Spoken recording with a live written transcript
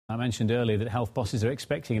I mentioned earlier that health bosses are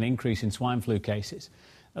expecting an increase in swine flu cases.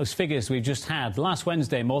 Those figures we've just had, last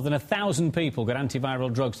Wednesday, more than 1,000 people got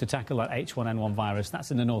antiviral drugs to tackle that H1N1 virus. That's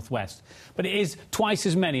in the northwest. But it is twice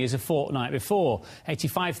as many as a fortnight before.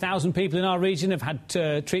 85,000 people in our region have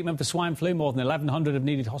had treatment for swine flu. More than 1,100 have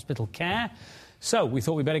needed hospital care. So we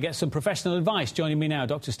thought we'd better get some professional advice. Joining me now,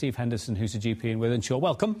 Dr Steve Henderson, who's a GP in Wythenshawe.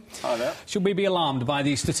 Welcome. Hi there. Should we be alarmed by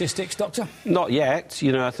these statistics, Doctor? Not yet.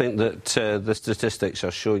 You know, I think that the statistics are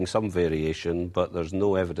showing some variation, but there's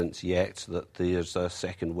no evidence yet that there's a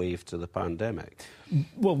second wave to the pandemic.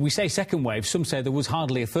 Well, we say second wave. Some say there was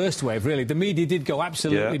hardly a first wave, really. The media did go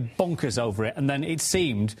absolutely bonkers over it, and then it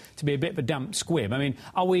seemed to be a bit of a damp squib. I mean,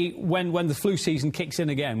 are we, when the flu season kicks in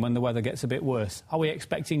again, when the weather gets a bit worse, are we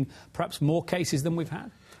expecting perhaps more cases than we've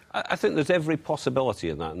had? I think there's every possibility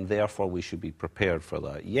in that, and therefore we should be prepared for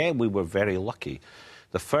that. Yeah, we were very lucky.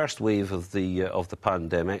 The first wave of the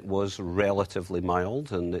pandemic was relatively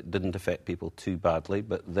mild and it didn't affect people too badly,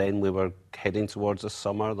 but then we were heading towards the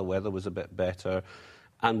summer, the weather was a bit better,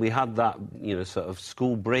 and we had that, you know, sort of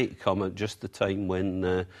school break come at just the time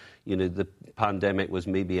when, you know, the pandemic was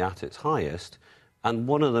maybe at its highest. And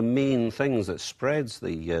one of the main things that spreads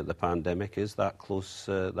the pandemic is that close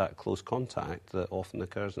contact that often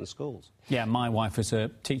occurs in schools. Yeah, my wife is a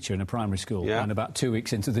teacher in a primary school, and about 2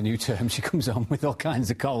 weeks into the new term, she comes home with all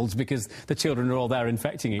kinds of colds because the children are all there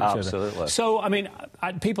infecting each other. Absolutely. So, I mean,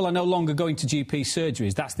 people are no longer going to GP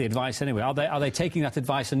surgeries. That's the advice anyway. Are they taking that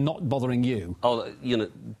advice and not bothering you? Oh, you know,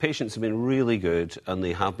 patients have been really good and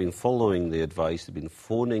they have been following the advice. They've been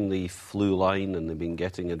phoning the flu line and they've been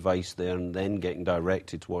getting advice there and then getting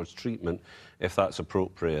directed towards treatment if that's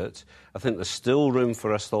appropriate. I think there's still room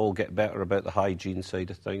for us to all get better about the hygiene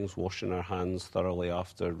side of things, washing our hands thoroughly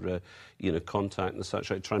after you know, contact and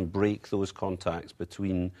such. Try and break those contacts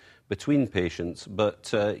between patients.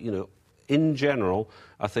 But you know, in general,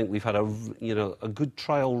 I think we've had a good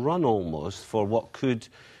trial run almost for what could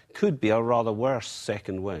be a rather worse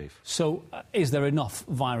second wave. So is there enough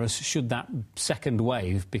virus should that second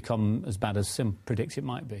wave become as bad as Sim predicts it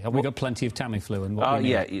might be? Have we got plenty of Tamiflu? And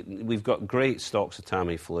yeah, we've got great stocks of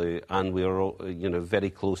Tamiflu and we are, you know, very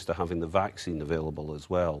close to having the vaccine available as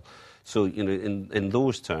well. So, you know, in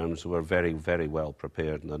those terms, we're very, very well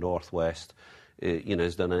prepared. In the northwest, you know,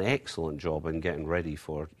 has done an excellent job in getting ready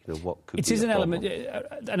for, you know, what could be a problem.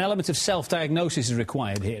 An element of self-diagnosis is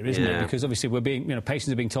required here, isn't it? Because obviously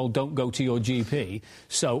patients are being told don't go to your GP.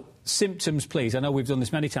 So symptoms, please. I know we've done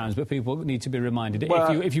this many times, but people need to be reminded.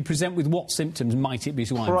 Well, if you present with what symptoms, might it be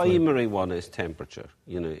swine flu? Primary one is temperature.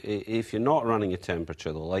 You know, if you're not running a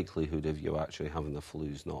temperature, the likelihood of you actually having the flu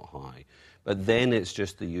is not high. But then it's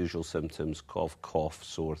just the usual symptoms: cough,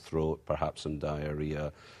 sore throat, perhaps some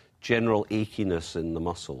diarrhoea, general achiness in the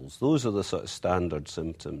muscles. Those are the sort of standard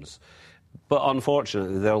symptoms. But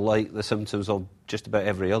unfortunately, they're like the symptoms of just about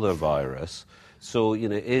every other virus. So, you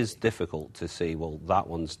know, it is difficult to say, well, that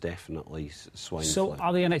one's definitely swine flu. So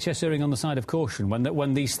are the NHS erring on the side of caution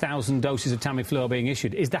when these 1,000 doses of Tamiflu are being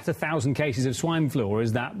issued? Is that 1,000 cases of swine flu, or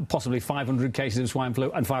is that possibly 500 cases of swine flu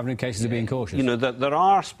and 500 cases of being cautious? You know, there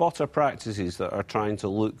are spotter practices that are trying to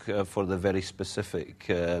look for the very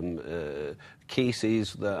specific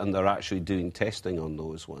cases, and they're actually doing testing on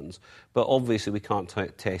those ones. But obviously we can't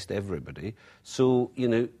test everybody. So, you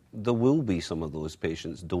know, there will be some of those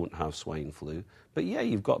patients don't have swine flu. But yeah,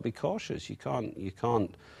 you've got to be cautious. You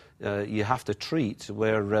have to treat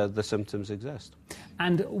where the symptoms exist.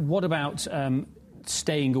 And what about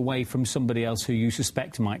staying away from somebody else who you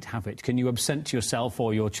suspect might have it? Can you absent yourself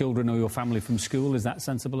or your children or your family from school? Is that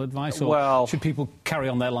sensible advice? Or should people carry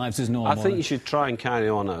on their lives as normal? I think you should try and carry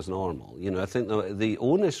on as normal. You know, I think the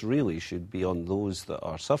onus really should be on those that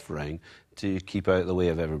are suffering to keep out of the way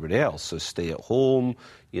of everybody else. So stay at home,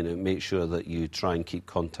 you know, make sure that you try and keep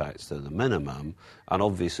contacts to the minimum, and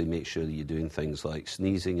obviously make sure that you're doing things like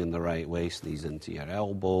sneezing in the right way, sneeze into your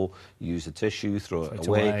elbow, use a tissue, throw it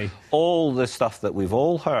away. All the stuff that we've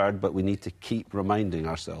all heard, but we need to keep reminding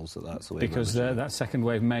ourselves that that's the way. Because that second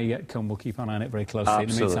wave may yet come. We'll keep an eye on it very closely.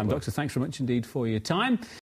 Absolutely. In the meantime, Doctor, thanks very much indeed for your time.